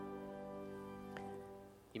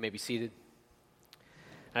You may be seated.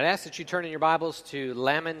 I'd ask that you turn in your Bibles to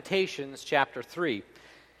Lamentations chapter 3.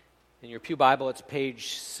 In your pew Bible, it's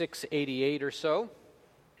page 688 or so.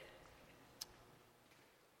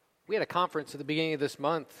 We had a conference at the beginning of this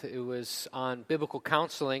month. It was on biblical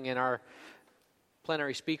counseling, and our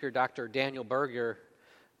plenary speaker, Dr. Daniel Berger,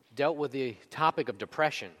 dealt with the topic of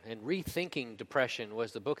depression. And Rethinking Depression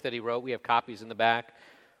was the book that he wrote. We have copies in the back.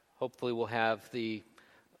 Hopefully we'll have the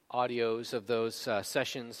audios of those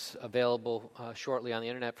sessions available shortly on the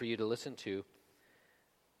internet for you to listen to.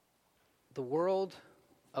 The world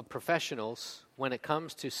of professionals, when it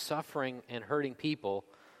comes to suffering and hurting people,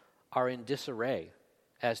 are in disarray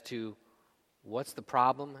as to what's the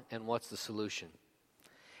problem and what's the solution.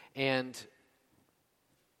 And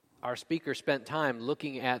our speaker spent time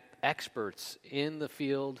looking at experts in the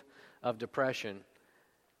field of depression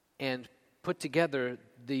and put together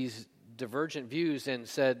these divergent views and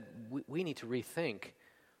said, we need to rethink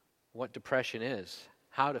what depression is,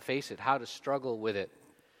 how to face it, how to struggle with it.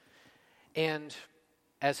 And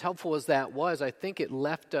as helpful as that was, I think it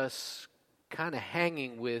left us kind of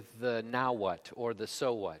hanging with the now what or the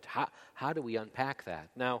so what. How do we unpack that?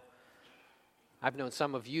 Now, I've known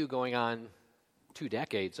some of you going on 2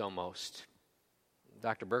 decades almost.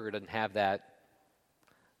 Dr. Berger doesn't have that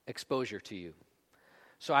exposure to you.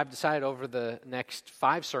 So I've decided over the next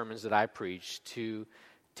 5 sermons that I preach to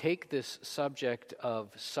take this subject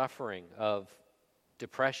of suffering, of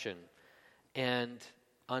depression, and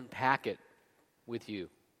unpack it with you,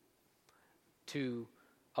 to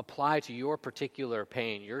apply to your particular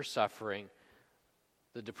pain, your suffering,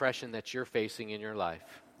 the depression that you're facing in your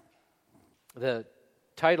life. The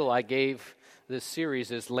title I gave this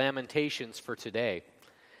series is Lamentations for Today.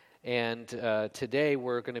 And today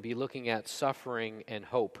we're going to be looking at suffering and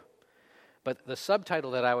hope. But the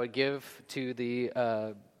subtitle that I would give to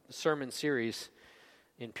the sermon series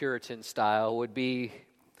in Puritan style would be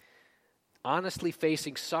Honestly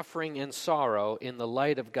Facing Suffering and Sorrow in the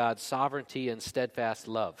Light of God's Sovereignty and Steadfast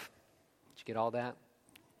Love. Did you get all that?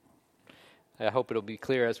 I hope it'll be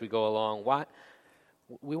clear as we go along.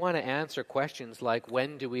 We want to answer questions like,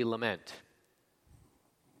 when do we lament?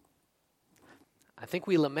 I think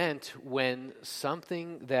we lament when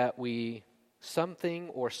something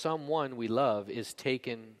or someone we love is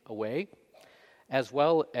taken away, as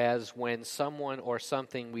well as when someone or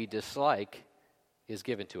something we dislike is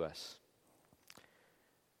given to us.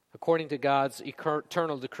 According to God's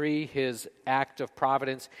eternal decree, His act of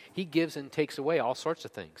providence, He gives and takes away all sorts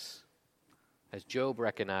of things, as Job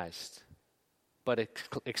recognized, but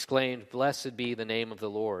exclaimed, "Blessed be the name of the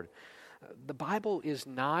Lord." The Bible is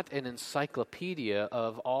not an encyclopedia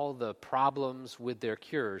of all the problems with their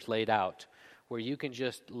cures laid out, where you can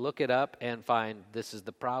just look it up and find this is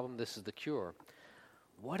the problem, this is the cure.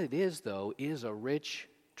 What it is, though, is a rich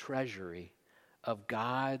treasury of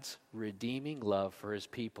God's redeeming love for His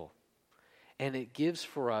people. And it gives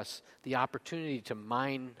for us the opportunity to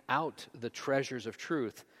mine out the treasures of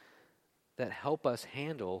truth that help us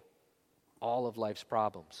handle all of life's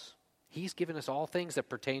problems. He's given us all things that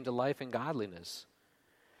pertain to life and godliness.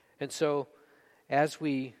 And so, as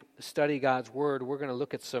we study God's Word, we're going to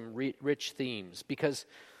look at some rich themes, because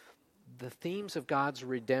the themes of God's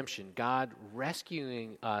redemption, God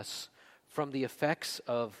rescuing us from the effects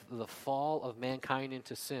of the fall of mankind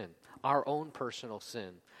into sin, our own personal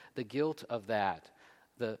sin, the guilt of that,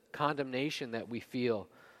 the condemnation that we feel,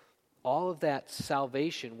 all of that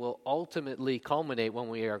salvation will ultimately culminate when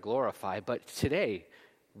we are glorified. But today,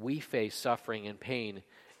 we face suffering and pain,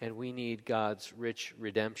 and we need God's rich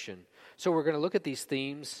redemption. So we're going to look at these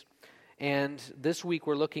themes, and this week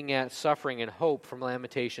we're looking at suffering and hope from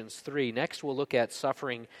Lamentations 3. Next we'll look at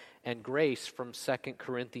suffering and grace from 2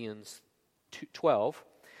 Corinthians 12,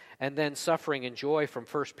 and then suffering and joy from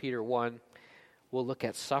 1 Peter 1. We'll look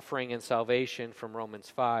at suffering and salvation from Romans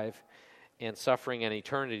 5, and suffering and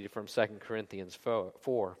eternity from 2 Corinthians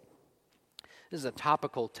 4. This is a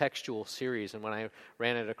topical textual series, and when I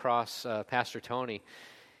ran it across Pastor Tony,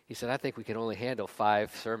 he said, I think we can only handle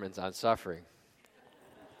 5 sermons on suffering.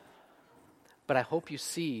 But I hope you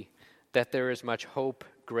see that there is much hope,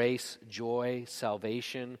 grace, joy,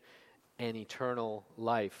 salvation, and eternal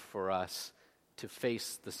life for us to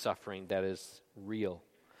face the suffering that is real.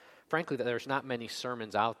 Frankly, there's not many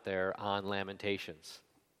sermons out there on Lamentations.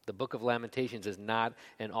 The book of Lamentations is not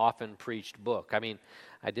an often preached book. I mean,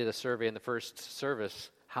 I did a survey in the first service.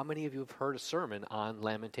 How many of you have heard a sermon on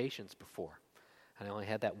Lamentations before? And I only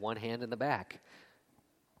had that one hand in the back.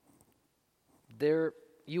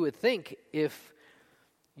 You would think if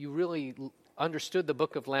you really understood the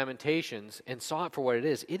book of Lamentations and saw it for what it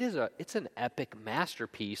is, it's an epic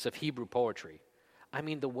masterpiece of Hebrew poetry. I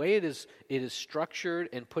mean, the way it is structured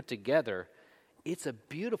and put together, it's a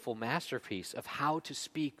beautiful masterpiece of how to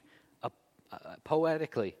speak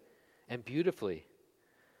poetically and beautifully.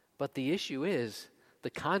 But the issue is, the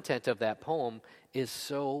content of that poem is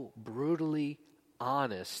so brutally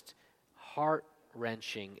honest,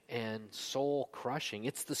 heart-wrenching, and soul-crushing.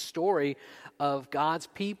 It's the story of God's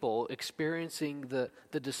people experiencing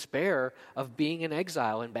the despair of being in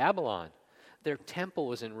exile in Babylon. Their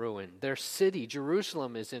temple is in ruin. Their city,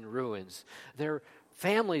 Jerusalem, is in ruins. Their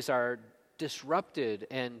families are disrupted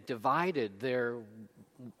and divided. They're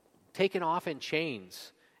taken off in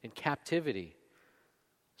chains, in captivity.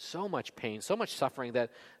 So much pain, so much suffering that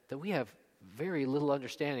we have very little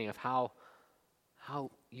understanding of how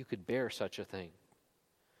you could bear such a thing.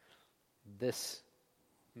 This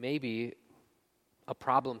may be a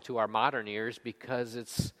problem to our modern ears because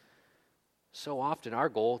it's so often our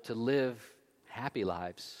goal to live happy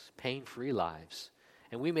lives, pain-free lives.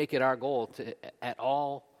 And we make it our goal to, at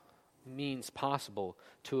all means possible,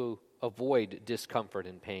 to avoid discomfort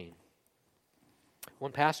and pain.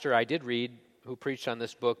 One pastor I did read who preached on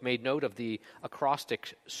this book made note of the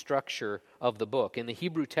acrostic structure of the book. In the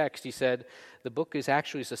Hebrew text, he said, the book is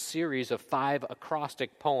actually a series of 5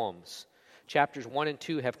 acrostic poems. Chapters 1 and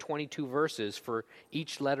 2 have 22 verses for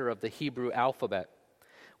each letter of the Hebrew alphabet,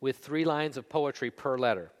 with 3 lines of poetry per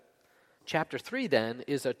letter. Chapter 3, then,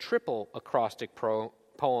 is a triple acrostic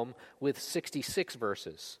poem with 66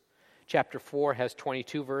 verses. Chapter 4 has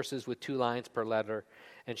 22 verses with 2 lines per letter.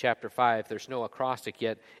 And chapter 5, there's no acrostic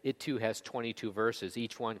yet. It too has 22 verses,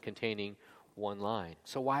 each one containing 1 line.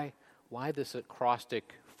 So why this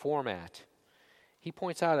acrostic format? He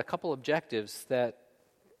points out a couple objectives that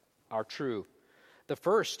are true. The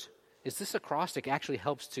first is this acrostic actually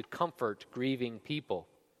helps to comfort grieving people.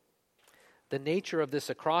 The nature of this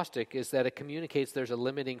acrostic is that it communicates there's a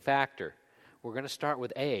limiting factor. We're going to start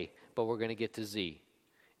with A, but we're going to get to Z.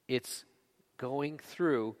 It's going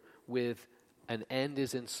through with an end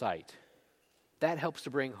is in sight. That helps to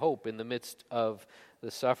bring hope in the midst of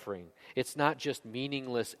the suffering. It's not just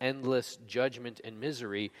meaningless, endless judgment and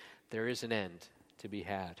misery. There is an end to be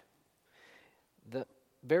had. The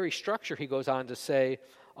very structure, he goes on to say,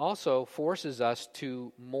 also forces us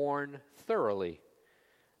to mourn thoroughly.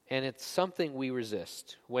 And it's something we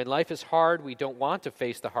resist. When life is hard, we don't want to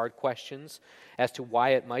face the hard questions as to why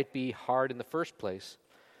it might be hard in the first place.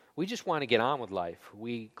 We just want to get on with life.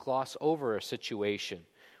 We gloss over a situation.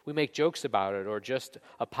 We make jokes about it or just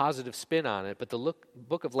a positive spin on it, but the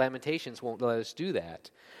Book of Lamentations won't let us do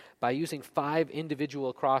that. By using 5 individual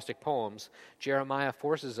acrostic poems, Jeremiah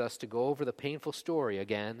forces us to go over the painful story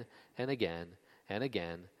again and again and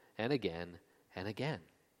again and again and again,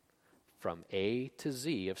 from A to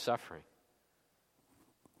Z of suffering.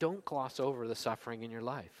 Don't gloss over the suffering in your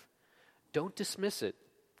life. Don't dismiss it.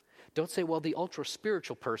 Don't say, well, the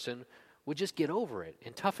ultra-spiritual person would just get over it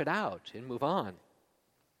and tough it out and move on.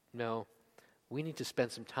 No, we need to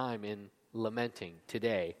spend some time in lamenting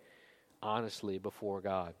today, honestly, before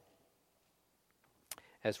God.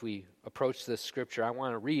 As we approach this scripture, I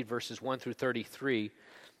want to read verses 1 through 33,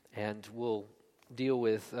 and we'll deal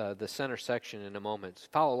with the center section in a moment.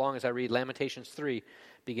 Follow along as I read Lamentations 3,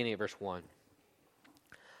 beginning at verse 1.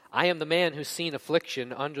 I am the man who's seen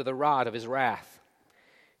affliction under the rod of his wrath.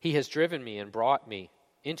 He has driven me and brought me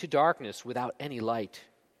into darkness without any light.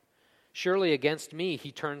 Surely against me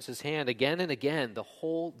he turns his hand again and again the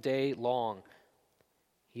whole day long.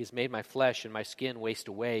 He has made my flesh and my skin waste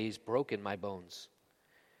away. He's broken my bones.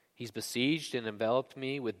 He's besieged and enveloped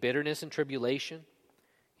me with bitterness and tribulation.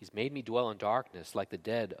 He's made me dwell in darkness like the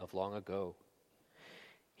dead of long ago.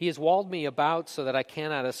 He has walled me about so that I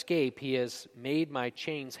cannot escape. He has made my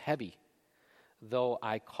chains heavy. Though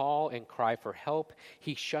I call and cry for help,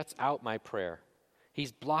 he shuts out my prayer.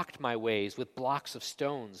 He's blocked my ways with blocks of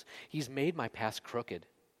stones. He's made my paths crooked.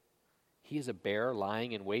 He is a bear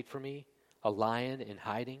lying in wait for me, a lion in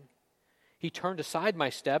hiding. He turned aside my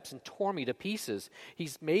steps and tore me to pieces.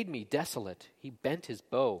 He's made me desolate. He bent his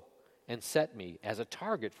bow and set me as a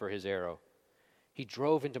target for his arrow. He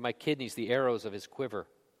drove into my kidneys the arrows of his quiver.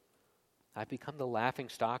 I've become the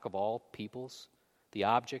laughingstock of all peoples, the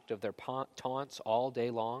object of their taunts all day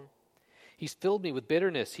long. He's filled me with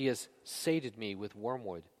bitterness. He has sated me with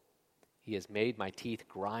wormwood. He has made my teeth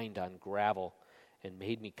grind on gravel and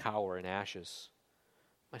made me cower in ashes.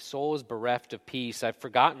 My soul is bereft of peace. I've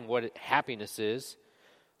forgotten what happiness is.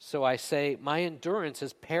 So I say, my endurance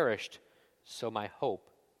has perished, so my hope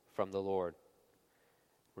from the Lord.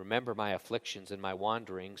 Remember my afflictions and my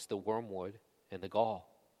wanderings, the wormwood and the gall.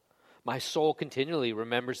 My soul continually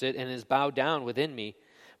remembers it and is bowed down within me.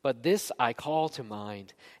 But this I call to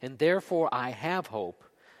mind, and therefore I have hope.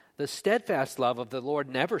 The steadfast love of the Lord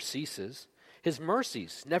never ceases. His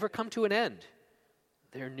mercies never come to an end.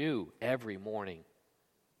 They're new every morning.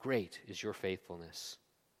 Great is your faithfulness.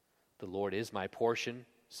 The Lord is my portion,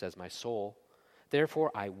 says my soul.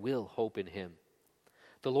 Therefore I will hope in him.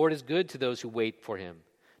 The Lord is good to those who wait for him,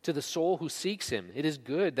 to the soul who seeks him. It is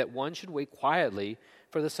good that one should wait quietly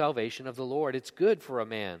for the salvation of the Lord. It's good for a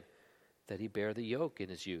man that he bear the yoke in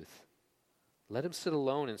his youth. Let him sit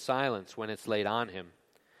alone in silence when it's laid on him.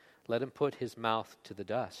 Let him put his mouth to the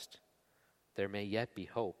dust. There may yet be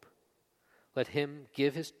hope. Let him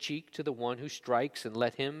give his cheek to the one who strikes, and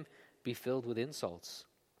let him be filled with insults.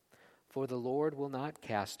 For the Lord will not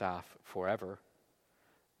cast off forever,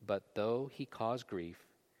 but though he cause grief,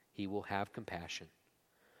 he will have compassion,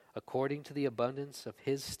 according to the abundance of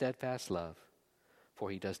his steadfast love,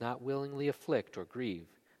 for he does not willingly afflict or grieve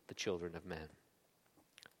the children of men.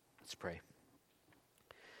 Let's pray.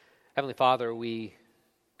 Heavenly Father, we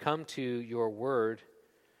come to your word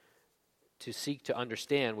to seek to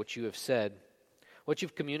understand what you have said, what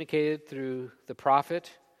you've communicated through the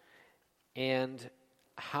prophet, and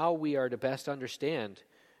how we are to best understand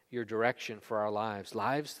your direction for our lives,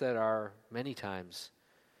 lives that are many times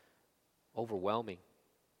overwhelming,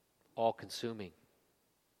 all-consuming,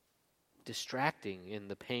 distracting in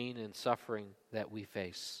the pain and suffering that we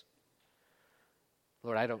face.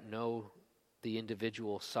 Lord, I don't know the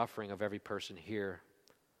individual suffering of every person here,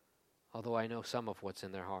 although I know some of what's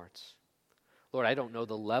in their hearts. Lord, I don't know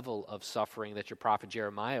the level of suffering that your prophet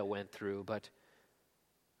Jeremiah went through, but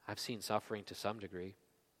I've seen suffering to some degree.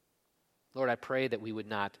 Lord, I pray that we would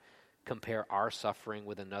not compare our suffering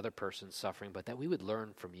with another person's suffering, but that we would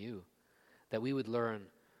learn from you, that we would learn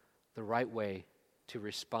the right way to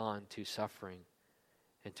respond to suffering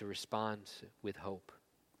and to respond with hope.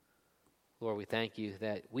 Lord, we thank you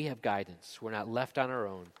that we have guidance. We're not left on our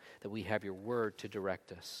own, that we have your word to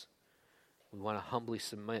direct us. We want to humbly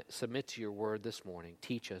submit to your word this morning.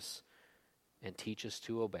 Teach us and teach us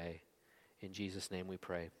to obey. In Jesus' name we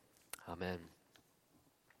pray. Amen.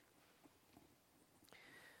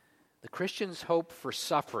 The Christian's hope for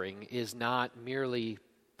suffering is not merely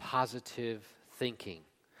positive thinking,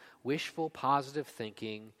 wishful positive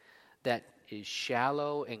thinking that is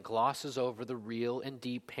shallow and glosses over the real and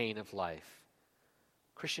deep pain of life.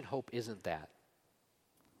 Christian hope isn't that.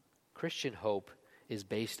 Christian hope is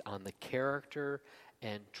based on the character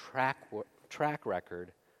and track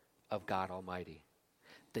record of God Almighty.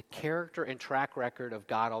 The character and track record of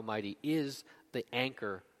God Almighty is the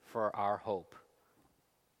anchor for our hope.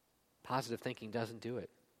 Positive thinking doesn't do it.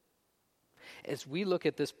 As we look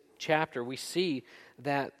at this chapter, we see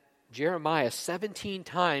that Jeremiah 17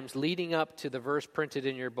 times leading up to the verse printed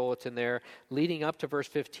in your bulletin there, leading up to verse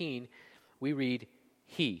 15, we read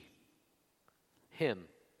he, him,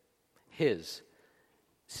 his.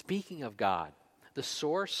 Speaking of God, the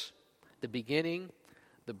source, the beginning,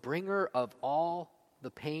 the bringer of all the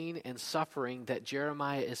pain and suffering that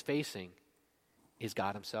Jeremiah is facing is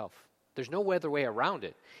God himself. There's no other way around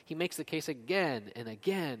it. He makes the case again and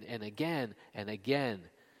again and again and again,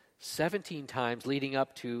 17 times leading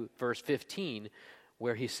up to verse 15,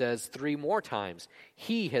 where he says 3 more times,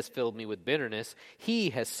 he has filled me with bitterness, he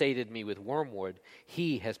has sated me with wormwood,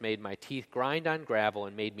 he has made my teeth grind on gravel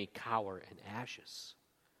and made me cower in ashes.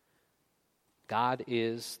 God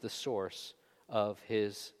is the source of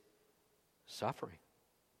his suffering.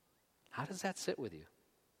 How does that sit with you?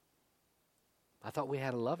 I thought we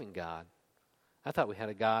had a loving God. I thought we had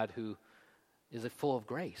a God who is full of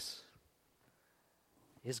grace.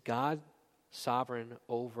 Is God sovereign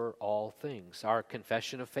over all things? Our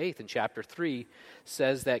confession of faith in chapter 3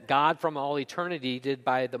 says that God from all eternity did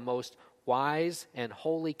by the most wise and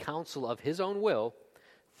holy counsel of his own will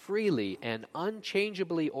freely and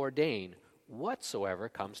unchangeably ordain whatsoever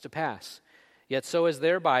comes to pass. Yet so as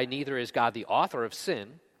thereby neither is God the author of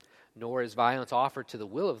sin, nor is violence offered to the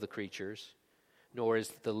will of the creatures, nor is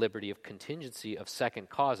the liberty of contingency of second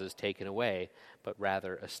causes taken away, but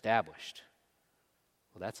rather established.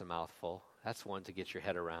 Well, that's a mouthful. That's one to get your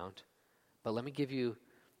head around. But let me give you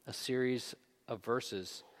a series of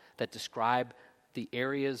verses that describe the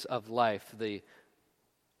areas of life, the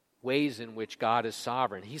ways in which God is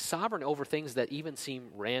sovereign. He's sovereign over things that even seem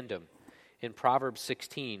random. In Proverbs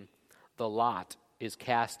 16, the lot is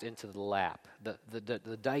cast into the lap.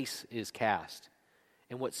 The dice is cast.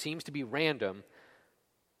 And what seems to be random,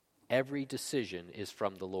 every decision is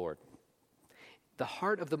from the Lord. The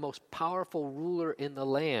heart of the most powerful ruler in the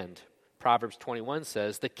land, Proverbs 21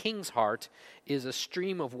 says, the king's heart is a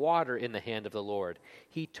stream of water in the hand of the Lord.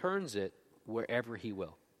 He turns it wherever he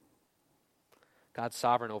will. God's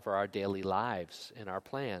sovereign over our daily lives and our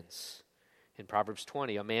plans. In Proverbs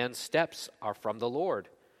 20, a man's steps are from the Lord.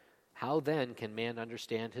 How then can man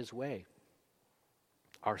understand his way?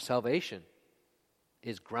 Our salvation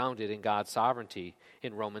is grounded in God's sovereignty.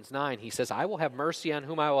 In Romans 9, he says, I will have mercy on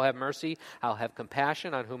whom I will have mercy. I'll have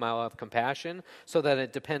compassion on whom I will have compassion, so that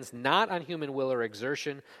it depends not on human will or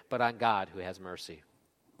exertion, but on God who has mercy.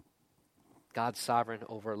 God's sovereign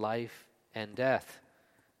over life and death.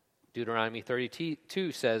 Deuteronomy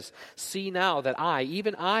 32 says, see now that I,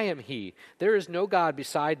 even I am he. There is no God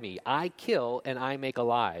beside me. I kill and I make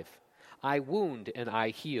alive. I wound and I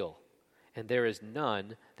heal. And there is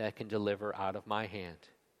none that can deliver out of my hand.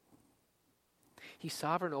 He's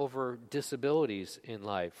sovereign over disabilities in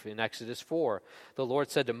life. In Exodus 4, the Lord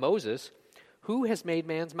said to Moses, who has made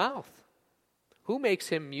man's mouth? Who makes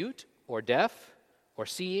him mute or deaf or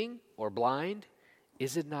seeing or blind?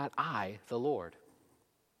 Is it not I, the Lord?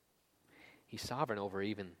 He's sovereign over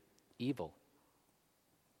even evil.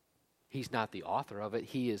 He's not the author of it.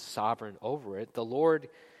 He is sovereign over it. The Lord,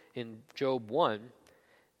 in Job 1,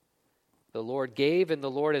 the Lord gave and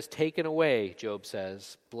the Lord has taken away, Job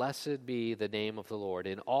says. Blessed be the name of the Lord.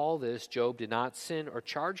 In all this, Job did not sin or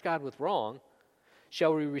charge God with wrong.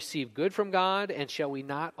 Shall we receive good from God, and shall we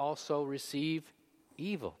not also receive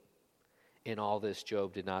evil? In all this,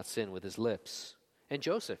 Job did not sin with his lips. And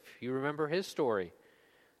Joseph, you remember his story,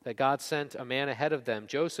 that God sent a man ahead of them,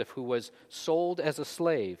 Joseph, who was sold as a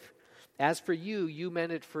slave. As for you, you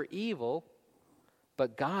meant it for evil,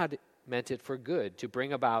 but God meant it for good, to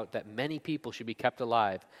bring about that many people should be kept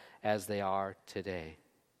alive as they are today.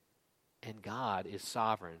 And God is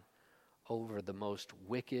sovereign over the most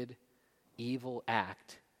wicked, evil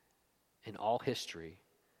act in all history,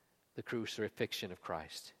 the crucifixion of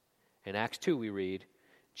Christ. In Acts 2 we read,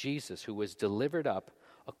 Jesus, who was delivered up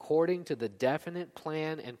according to the definite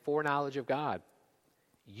plan and foreknowledge of God,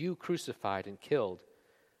 you crucified and killed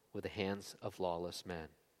with the hands of lawless men.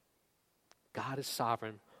 God is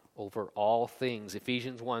sovereign over all things.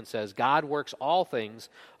 Ephesians 1 says, God works all things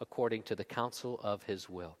according to the counsel of his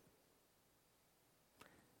will.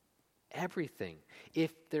 Everything.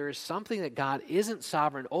 If there is something that God isn't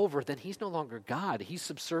sovereign over, then he's no longer God. He's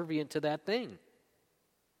subservient to that thing.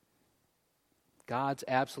 God's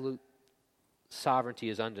absolute sovereignty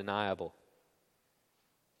is undeniable.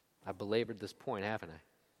 I've belabored this point, haven't I?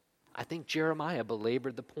 I think Jeremiah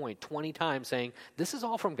belabored the point 20 times, saying, this is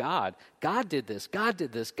all from God. God did this, God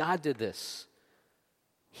did this, God did this.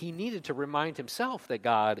 He needed to remind himself that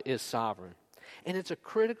God is sovereign. And it's a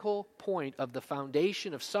critical point of the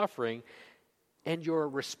foundation of suffering and your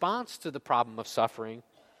response to the problem of suffering,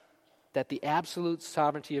 that the absolute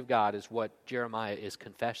sovereignty of God is what Jeremiah is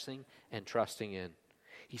confessing and trusting in.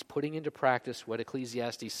 He's putting into practice what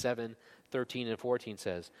Ecclesiastes 7:13 and 14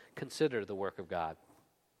 says. Consider the work of God.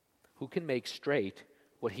 Who can make straight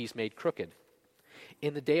what he's made crooked?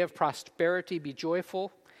 In the day of prosperity, be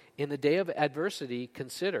joyful. In the day of adversity,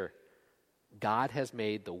 consider. God has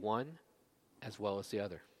made the one as well as the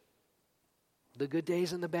other. The good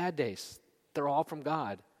days and the bad days, they're all from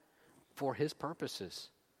God for his purposes,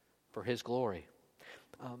 for his glory.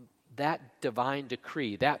 That divine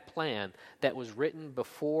decree, that plan that was written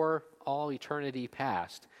before all eternity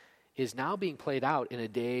past, is now being played out in a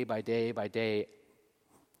day by day by day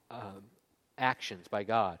actions by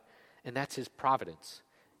God. And that's his providence.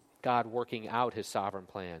 God working out his sovereign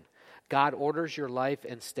plan. God orders your life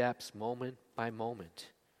and steps moment by moment.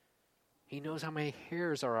 He knows how many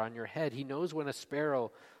hairs are on your head. He knows when a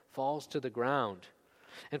sparrow falls to the ground.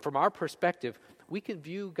 And from our perspective, we can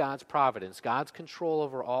view God's providence, God's control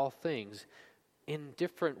over all things, in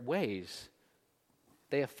different ways.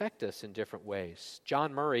 They affect us in different ways.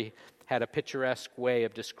 John Murray had a picturesque way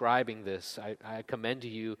of describing this. I commend to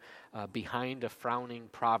you Behind a Frowning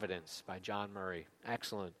Providence by John Murray.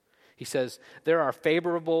 Excellent. He says, there are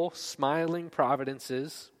favorable, smiling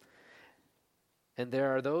providences, and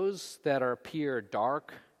there are those that appear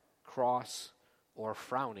dark, cross, or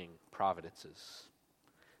frowning providences.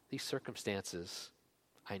 These circumstances,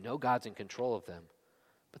 I know God's in control of them,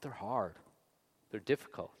 but they're hard. They're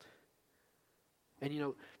difficult.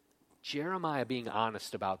 And Jeremiah being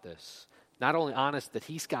honest about this, not only honest that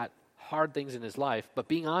he's got hard things in his life, but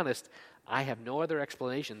being honest, I have no other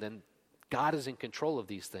explanation than God is in control of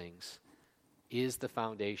these things, is the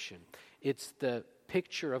foundation. It's the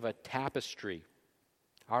picture of a tapestry.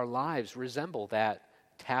 Our lives resemble that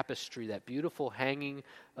tapestry, that beautiful hanging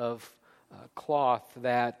of cloth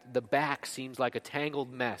that the back seems like a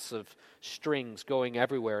tangled mess of strings going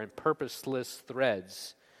everywhere and purposeless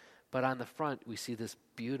threads. But on the front, we see this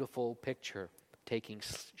beautiful picture taking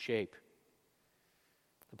shape.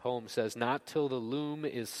 The poem says, "Not till the loom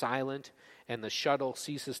is silent and the shuttle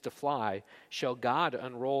ceases to fly shall God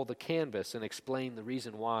unroll the canvas and explain the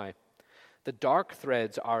reason why. The dark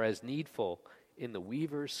threads are as needful in the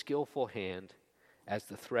weaver's skillful hand as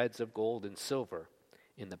the threads of gold and silver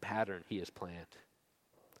in the pattern he has planned."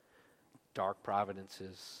 Dark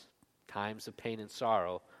providences, times of pain and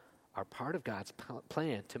sorrow are part of God's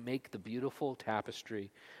plan to make the beautiful tapestry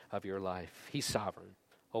of your life. He's sovereign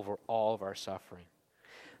over all of our suffering.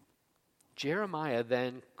 Jeremiah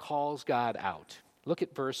then calls God out. Look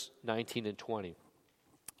at verse 19 and 20.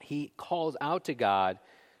 He calls out to God,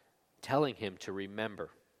 telling him to remember.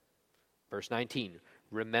 Verse 19,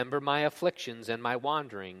 "Remember my afflictions and my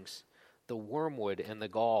wanderings, the wormwood and the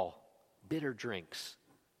gall, bitter drinks.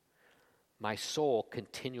 My soul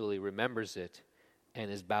continually remembers it and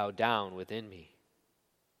is bowed down within me."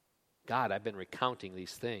 God, I've been recounting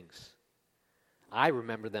these things. I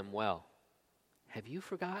remember them well. Have you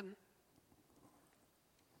forgotten?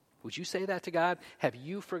 Would you say that to God? Have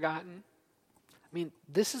you forgotten? I mean,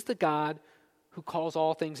 this is the God who calls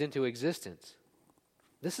all things into existence.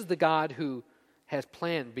 This is the God who has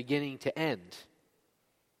planned beginning to end.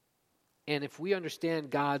 And if we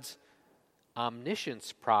understand God's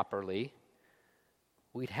omniscience properly,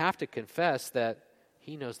 we'd have to confess that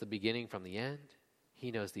He knows the beginning from the end.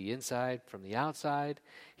 He knows the inside from the outside.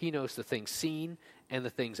 He knows the things seen and the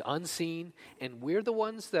things unseen. And we're the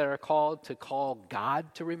ones that are called to call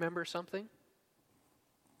God to remember something.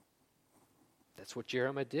 That's what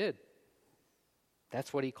Jeremiah did.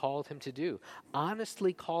 That's what he called him to do.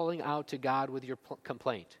 Honestly calling out to God with your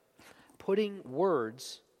complaint. Putting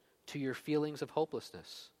words to your feelings of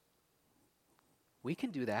hopelessness. We can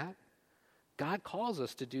do that. God calls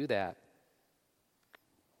us to do that.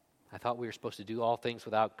 I thought we were supposed to do all things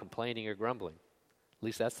without complaining or grumbling. At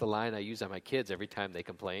least that's the line I use on my kids every time they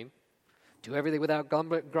complain. Do everything without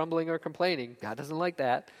grumbling or complaining. God doesn't like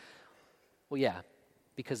that. Well, yeah,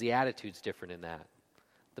 because the attitude's different in that.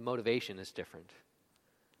 The motivation is different.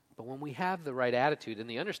 But when we have the right attitude and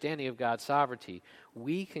the understanding of God's sovereignty,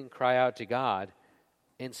 we can cry out to God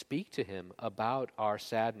and speak to Him about our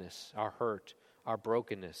sadness, our hurt, our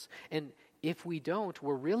brokenness. And if we don't,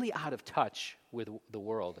 we're really out of touch with the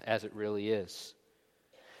world as it really is.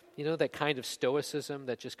 You know, that kind of stoicism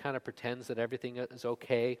that just kind of pretends that everything is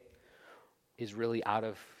okay is really out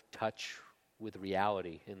of touch with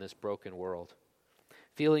reality in this broken world.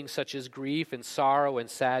 Feelings such as grief and sorrow and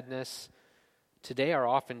sadness today are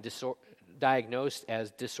often diagnosed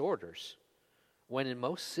as disorders, when in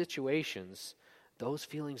most situations, those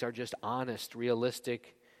feelings are just honest,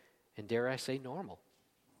 realistic, and dare I say, normal.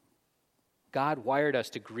 God wired us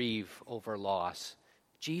to grieve over loss.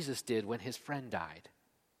 Jesus did when his friend died.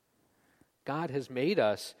 God has made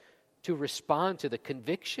us to respond to the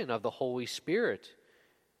conviction of the Holy Spirit,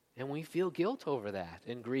 and we feel guilt over that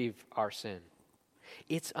and grieve our sin.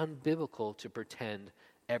 It's unbiblical to pretend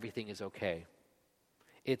everything is okay.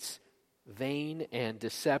 It's vain and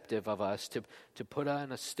deceptive of us to put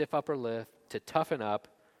on a stiff upper lip, to toughen up,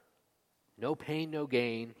 no pain, no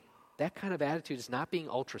gain. That kind of attitude is not being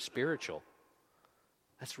ultra-spiritual.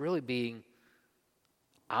 That's really being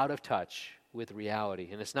out of touch with reality,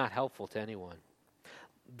 and it's not helpful to anyone.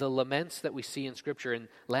 The laments that we see in Scripture, and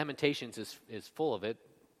Lamentations is full of it,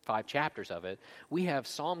 5 chapters of it. We have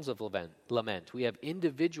psalms of lament. We have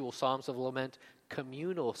individual psalms of lament,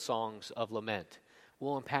 communal songs of lament.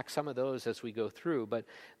 We'll unpack some of those as we go through, but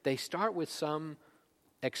they start with some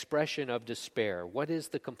expression of despair. What is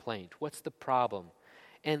the complaint? What's the problem?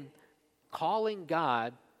 And calling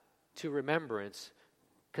God to remembrance,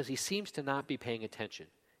 because he seems to not be paying attention.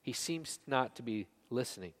 He seems not to be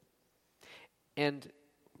listening. And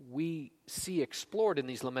we see explored in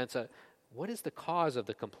these laments, what is the cause of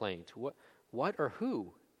the complaint? What or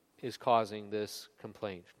who is causing this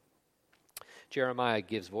complaint? Jeremiah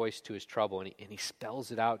gives voice to his trouble, and he spells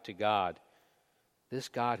it out to God. This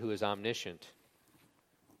God who is omniscient.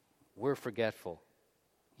 We're forgetful,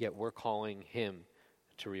 yet we're calling him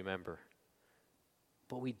to remember.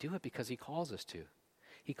 But we do it because he calls us to.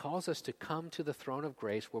 He calls us to come to the throne of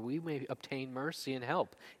grace where we may obtain mercy and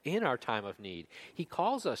help in our time of need. He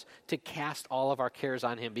calls us to cast all of our cares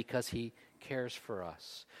on him because he cares for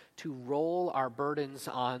us, to roll our burdens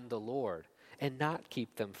on the Lord and not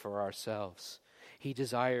keep them for ourselves. He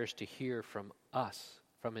desires to hear from us,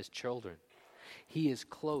 from his children. He is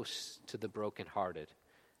close to the brokenhearted,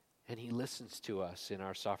 and he listens to us in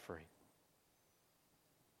our suffering.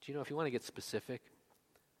 Do you know, if you want to get specific,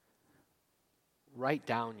 write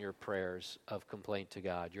down your prayers of complaint to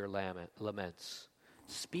God, your laments.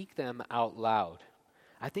 Speak them out loud.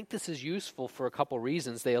 I think this is useful for a couple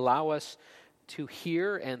reasons. They allow us to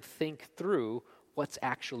hear and think through what's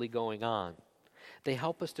actually going on. They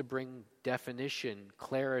help us to bring definition,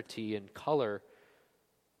 clarity, and color,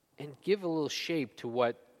 and give a little shape to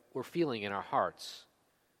what we're feeling in our hearts.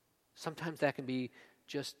 Sometimes that can be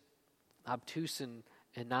just obtuse and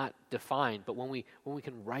not defined, but when we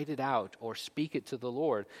can write it out or speak it to the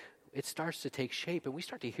Lord, it starts to take shape, and we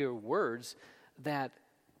start to hear words that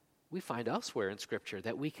we find elsewhere in Scripture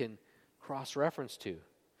that we can cross-reference to.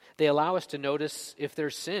 They allow us to notice if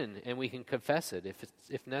there's sin, and we can confess it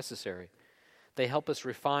if necessary. They help us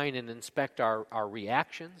refine and inspect our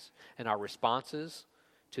reactions and our responses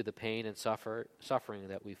to the pain and suffering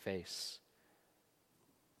that we face.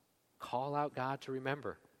 Call out God to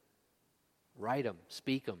remember. Write them,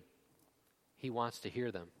 speak them. He wants to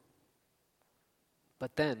hear them.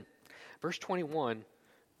 But then, verse 21,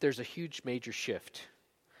 there's a huge major shift.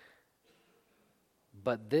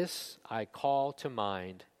 But this I call to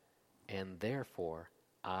mind, and therefore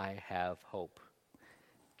I have hope.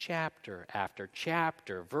 Chapter after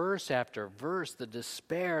chapter, verse after verse, the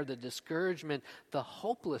despair, the discouragement, the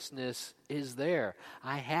hopelessness is there.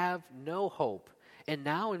 I have no hope. And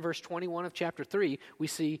now in verse 21 of chapter 3, we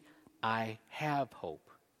see, I have hope.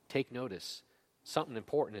 Take notice. Something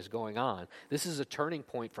important is going on. This is a turning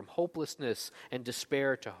point from hopelessness and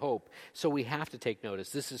despair to hope. So we have to take notice.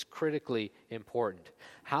 This is critically important.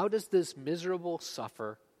 How does this miserable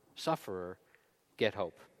sufferer get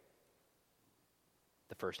hope?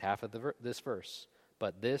 The first half of this verse.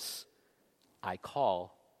 But this I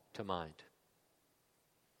call to mind.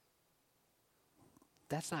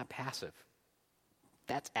 That's not passive.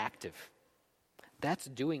 That's active. That's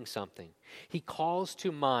doing something. He calls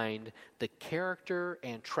to mind the character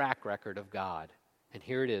and track record of God. And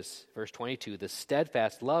here it is, verse 22. The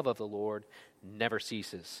steadfast love of the Lord never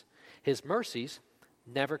ceases. His mercies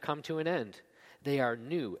never come to an end. They are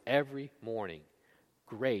new every morning.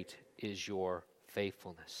 Great is your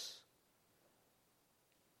faithfulness.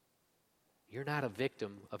 You're not a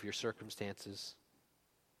victim of your circumstances.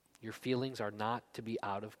 Your feelings are not to be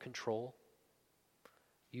out of control.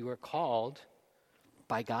 You are called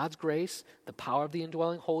by God's grace, the power of the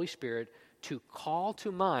indwelling Holy Spirit, to call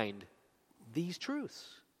to mind these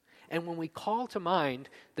truths. And when we call to mind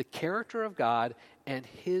the character of God and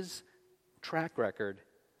His track record,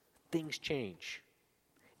 things change.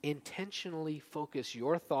 Intentionally focus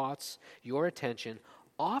your thoughts, your attention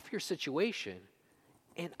off your situation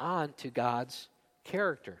and on to God's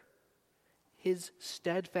character. His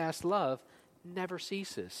steadfast love never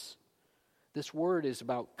ceases. This word is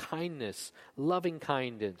about kindness, loving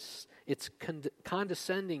kindness. It's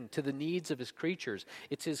condescending to the needs of His creatures.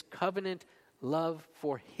 It's His covenant love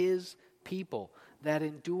for His people that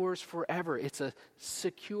endures forever. It's a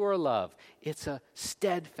secure love. It's a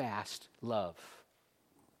steadfast love.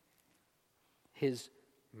 His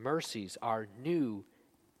mercies are new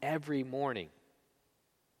every morning.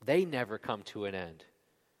 They never come to an end.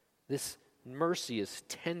 This mercy is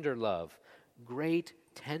tender love, great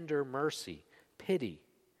tender mercy, pity.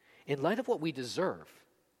 In light of what we deserve,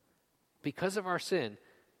 because of our sin,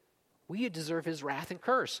 we deserve His wrath and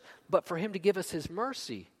curse. But for Him to give us His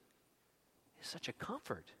mercy is such a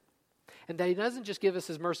comfort. And that He doesn't just give us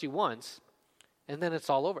His mercy once, and then it's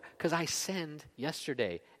all over. Because I sinned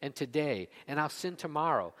yesterday and today, and I'll sin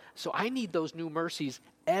tomorrow. So I need those new mercies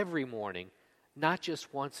every morning, not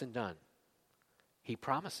just once and done. He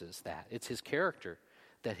promises that. It's His character,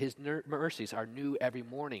 that His mercies are new every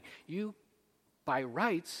morning. You, by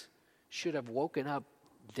rights, should have woken up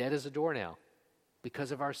dead as a doornail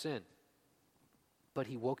because of our sin. But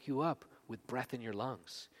He woke you up with breath in your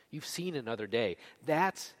lungs. You've seen another day.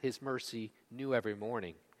 That's His mercy new every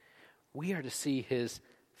morning. We are to see His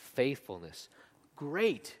faithfulness.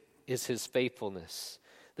 Great is His faithfulness.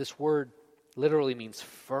 This word literally means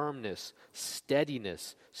firmness,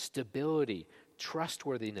 steadiness, stability,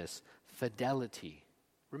 trustworthiness, fidelity.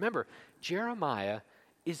 Remember, Jeremiah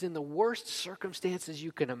is in the worst circumstances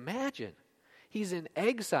you can imagine. He's in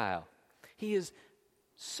exile. He is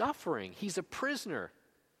suffering. He's a prisoner.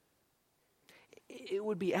 It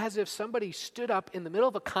would be as if somebody stood up in the middle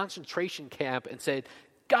of a concentration camp and said,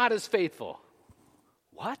 God is faithful.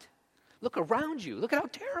 What? Look around you. Look at how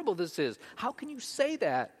terrible this is. How can you say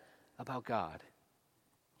that about God?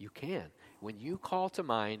 You can. When you call to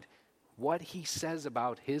mind what He says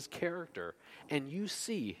about His character and you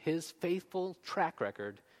see His faithful track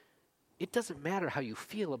record, it doesn't matter how you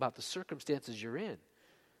feel about the circumstances you're in.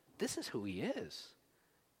 This is who He is.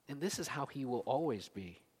 And this is how He will always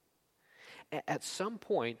be. At some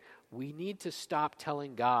point, we need to stop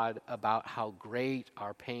telling God about how great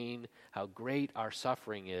our pain, how great our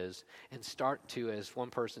suffering is, and start to, as one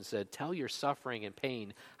person said, tell your suffering and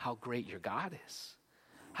pain how great your God is,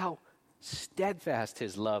 how steadfast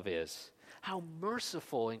his love is, how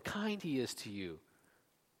merciful and kind he is to you,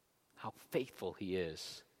 how faithful he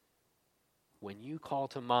is. When you call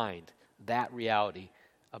to mind that reality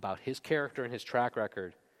about his character and his track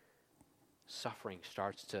record, suffering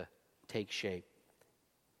starts to take shape.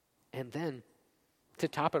 And then, to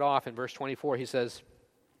top it off in verse 24, he says,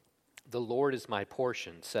 "The Lord is my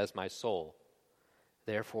portion, says my soul.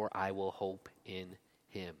 Therefore I will hope in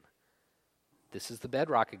him." This is the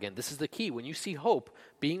bedrock again. This is the key. When you see hope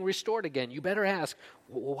being restored again, you better ask,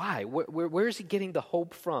 why? Where is he getting the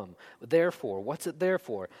hope from? Therefore, what's it there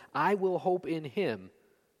for? I will hope in him.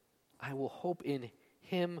 I will hope in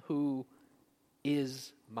him who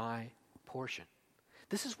is my portion.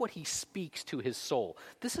 This is what he speaks to his soul.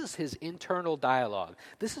 This is his internal dialogue.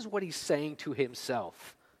 This is what he's saying to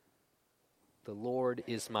himself. The Lord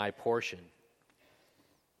is my portion.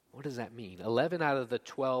 What does that mean? 11 out of the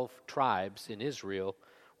 12 tribes in Israel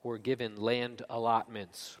were given land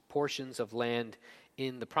allotments, portions of land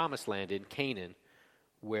in the promised land in Canaan,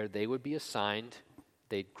 where they would be assigned.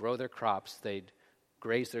 They'd grow their crops. They'd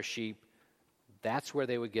graze their sheep. That's where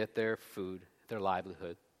they would get their food, their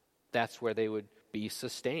livelihood. That's where they would be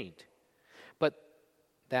sustained. But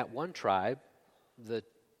that one tribe, the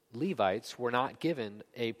Levites, were not given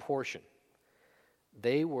a portion.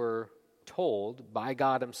 They were told by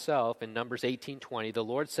God himself in Numbers 18:20, the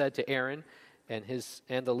Lord said to Aaron and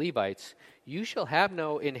the Levites, "You shall have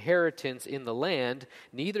no inheritance in the land,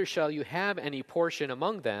 neither shall you have any portion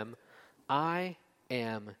among them. I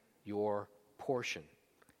am your portion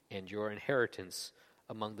and your inheritance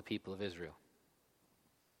among the people of Israel."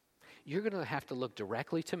 You're going to have to look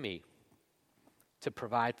directly to me to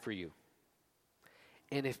provide for you.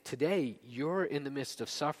 And if today you're in the midst of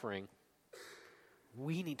suffering,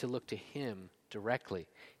 we need to look to him directly.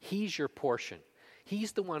 He's your portion.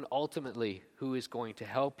 He's the one ultimately who is going to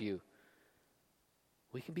help you.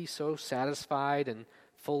 We can be so satisfied and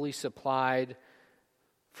fully supplied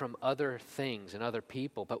from other things and other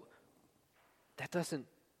people, but that doesn't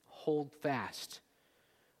hold fast.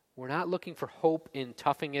 We're not looking for hope in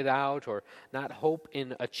toughing it out, or not hope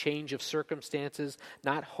in a change of circumstances,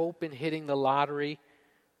 not hope in hitting the lottery.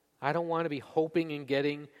 I don't want to be hoping in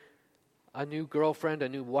getting a new girlfriend, a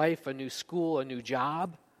new wife, a new school, a new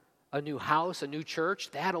job, a new house, a new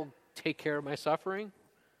church. That'll take care of my suffering.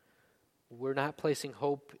 We're not placing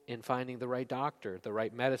hope in finding the right doctor, the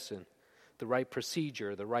right medicine, the right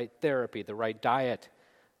procedure, the right therapy, the right diet,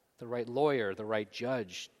 the right lawyer, the right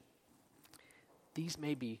judge. These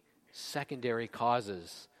may be secondary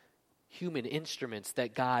causes, human instruments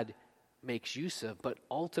that God makes use of, but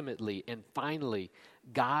ultimately and finally,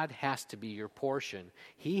 God has to be your portion.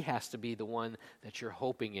 He has to be the one that you're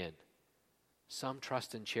hoping in. Some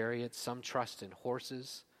trust in chariots, some trust in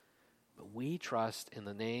horses, but we trust in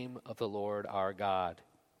the name of the Lord our God.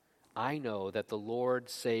 I know that the Lord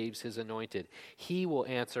saves his anointed. He will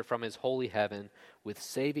answer from his holy heaven with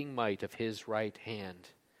saving might of his right hand.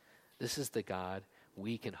 This is the God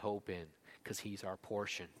we can hope in because he's our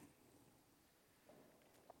portion.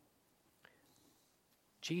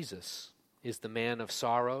 Jesus is the man of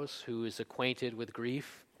sorrows who is acquainted with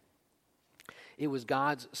grief. It was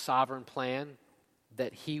God's sovereign plan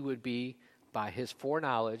that he would be, by his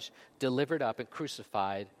foreknowledge, delivered up and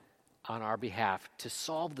crucified on our behalf to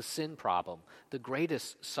solve the sin problem, the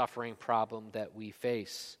greatest suffering problem that we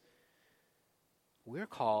face. We're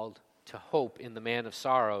called to hope in the man of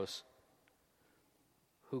sorrows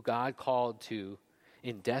who God called to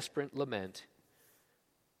in desperate lament.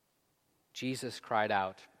 Jesus cried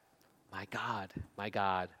out, my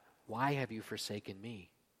God, why have you forsaken me?"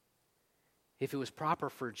 If it was proper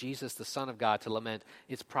for Jesus, the Son of God, to lament,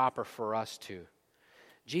 it's proper for us too.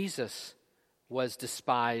 Jesus was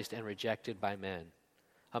despised and rejected by men,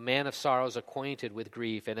 a man of sorrows, acquainted with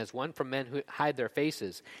grief, and as one from men who hide their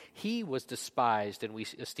faces. He was despised, and we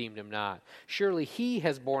esteemed him not. Surely he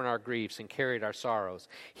has borne our griefs and carried our sorrows.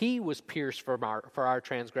 He was pierced for our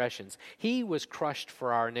transgressions. He was crushed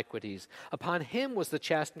for our iniquities. Upon him was the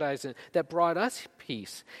chastisement that brought us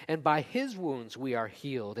peace, and by his wounds we are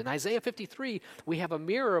healed. In Isaiah 53, we have a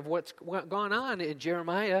mirror of what's gone on in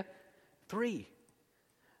Jeremiah 3.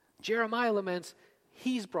 Jeremiah laments,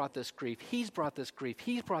 he's brought this grief, he's brought this grief,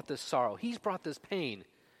 he's brought this sorrow, he's brought this pain.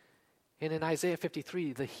 And in Isaiah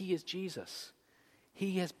 53, he is Jesus.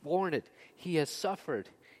 He has borne it, he has suffered,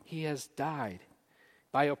 he has died.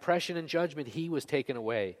 By oppression and judgment, he was taken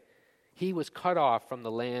away. He was cut off from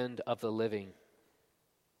the land of the living,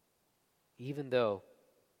 even though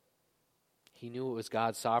he knew it was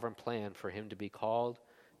God's sovereign plan for him to be called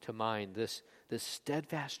to mind this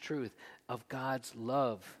steadfast truth of God's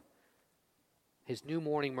love, his new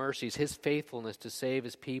morning mercies, his faithfulness to save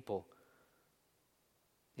his people.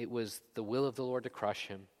 It was the will of the Lord to crush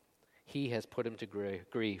him. He has put him to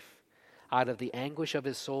grief. Out of the anguish of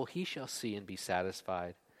his soul he shall see and be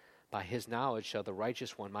satisfied. By his knowledge shall the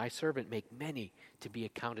righteous one, my servant, make many to be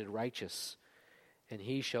accounted righteous, and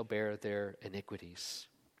he shall bear their iniquities.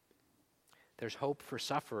 There's hope for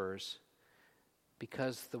sufferers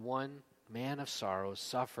because the one man of sorrows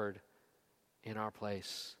suffered in our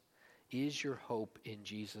place. Is your hope in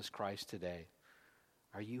Jesus Christ today?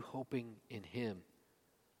 Are you hoping in him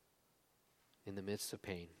in the midst of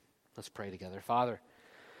pain? Let's pray together. Father,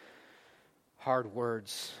 hard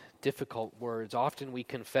words, difficult words. Often we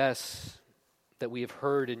confess that we have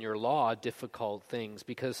heard in your law difficult things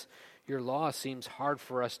because your law seems hard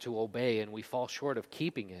for us to obey and we fall short of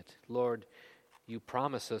keeping it. Lord, you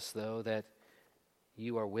promise us, though, that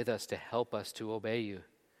you are with us to help us to obey you.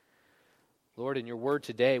 Lord, in your word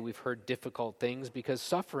today, we've heard difficult things because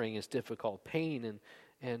suffering is difficult. Pain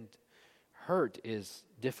and hurt is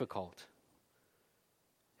difficult.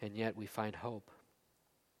 And yet we find hope.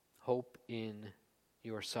 Hope in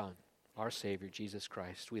your Son, our Savior, Jesus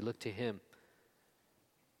Christ. We look to him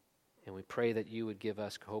and we pray that you would give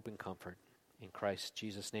us hope and comfort. In Christ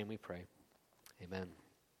Jesus' name we pray. Amen.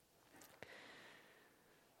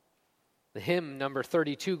 The hymn number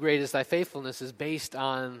 32, Great is Thy Faithfulness, is based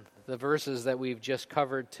on the verses that we've just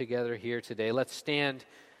covered together here today. Let's stand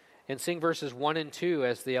and sing verses 1 and 2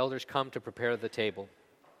 as the elders come to prepare the table.